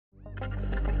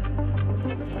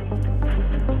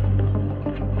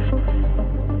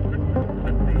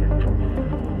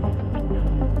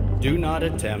Do not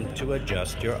attempt to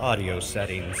adjust your audio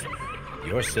settings.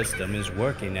 Your system is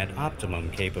working at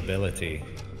optimum capability.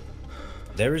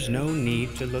 There is no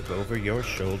need to look over your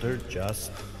shoulder,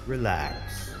 just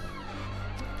relax.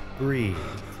 Breathe.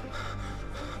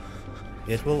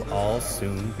 It will all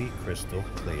soon be crystal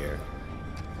clear.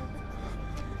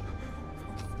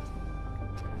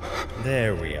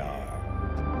 There we are.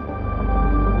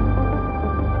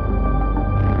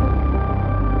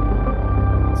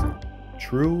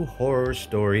 True Horror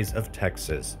Stories of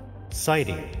Texas,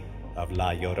 Sighting of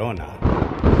La Llorona.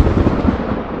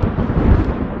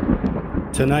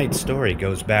 Tonight's story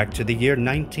goes back to the year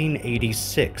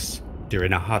 1986,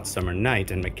 during a hot summer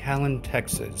night in McAllen,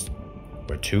 Texas,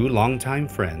 where two longtime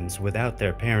friends, without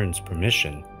their parents'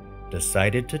 permission,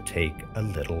 decided to take a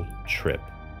little trip.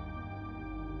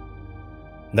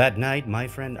 That night, my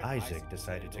friend Isaac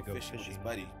decided to go fishing with his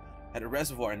buddy at a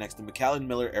reservoir next to McAllen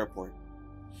Miller Airport.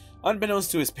 Unbeknownst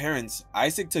to his parents,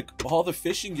 Isaac took all the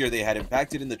fishing gear they had and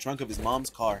packed it in the trunk of his mom's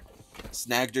car,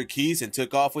 snagged her keys, and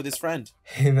took off with his friend.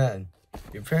 Hey man,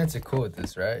 your parents are cool with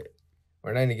this, right?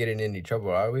 We're not gonna get in any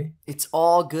trouble, are we? It's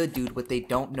all good, dude. What they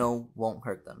don't know won't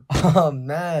hurt them. Oh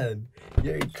man,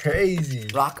 you're crazy.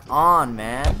 Rock on,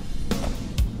 man.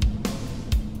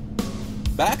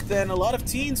 Back then, a lot of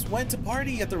teens went to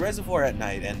party at the reservoir at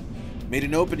night and made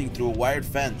an opening through a wired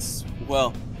fence.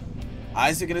 Well,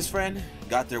 Isaac and his friend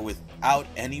got there without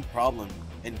any problem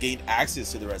and gained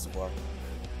access to the reservoir.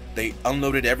 They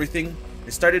unloaded everything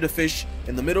and started to fish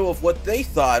in the middle of what they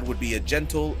thought would be a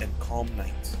gentle and calm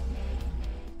night.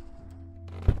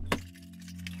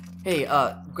 Hey,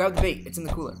 grab the bait. It's in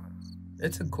the cooler.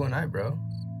 It's a cool night, bro.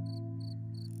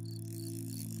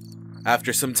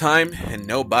 After some time and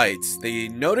no bites, they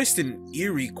noticed an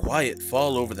eerie quiet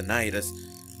fall over the night as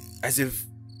if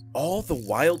all the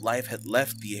wildlife had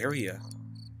left the area.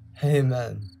 Hey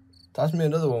man, toss me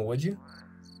another one, would you?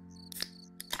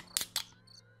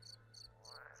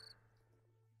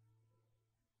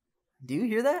 Do you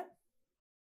hear that?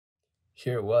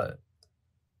 Hear what?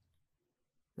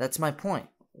 That's my point.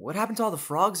 What happened to all the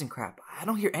frogs and crap? I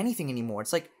don't hear anything anymore.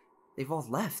 It's like they've all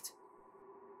left.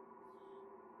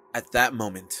 At that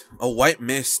moment, a white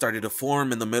mist started to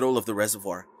form in the middle of the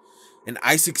reservoir, and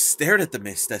Isaac stared at the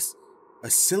mist as a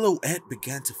silhouette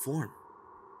began to form.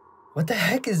 What the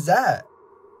heck is that?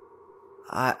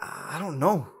 I don't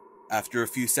know. After a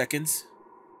few seconds,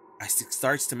 Isaac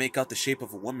starts to make out the shape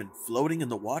of a woman floating in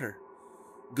the water,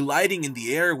 gliding in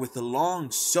the air with a long,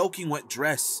 soaking wet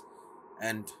dress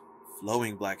and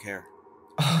flowing black hair.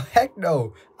 Oh, heck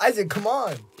no. Isaac, come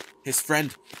on. His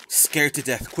friend, scared to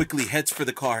death, quickly heads for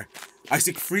the car.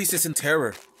 Isaac freezes in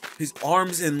terror, his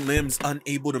arms and limbs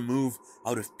unable to move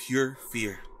out of pure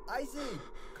fear. Isaac,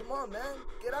 come on, man.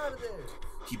 Get out of there.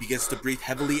 He begins to breathe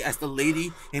heavily as the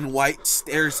lady in white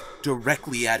stares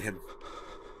directly at him.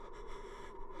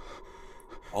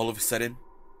 All of a sudden,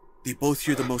 they both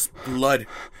hear the most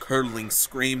blood-curdling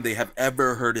scream they have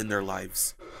ever heard in their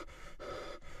lives.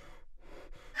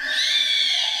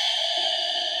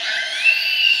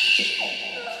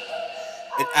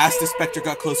 And as the specter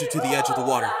got closer to the edge of the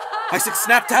water, Isaac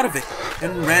snapped out of it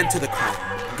and ran to the car,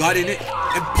 got in it,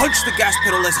 and punched the gas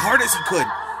pedal as hard as he could,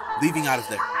 leaving out of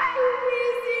there.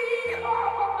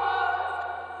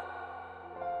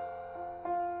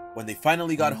 When they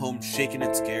finally got home, shaken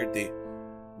and scared, they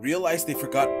realized they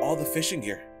forgot all the fishing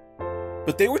gear.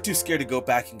 But they were too scared to go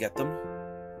back and get them.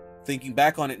 Thinking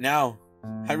back on it now,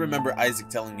 I remember Isaac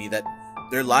telling me that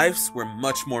their lives were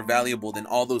much more valuable than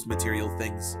all those material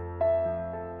things.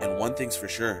 And one thing's for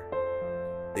sure,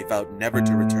 they vowed never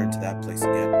to return to that place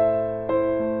again.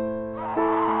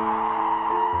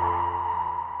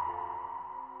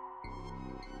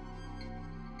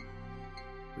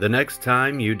 The next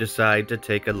time you decide to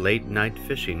take a late-night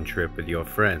fishing trip with your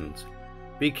friends,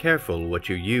 be careful what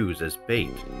you use as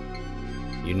bait.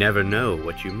 You never know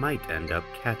what you might end up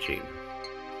catching.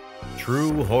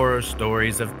 True Horror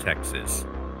Stories of Texas.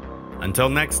 Until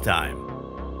next time,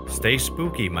 stay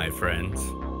spooky, my friends.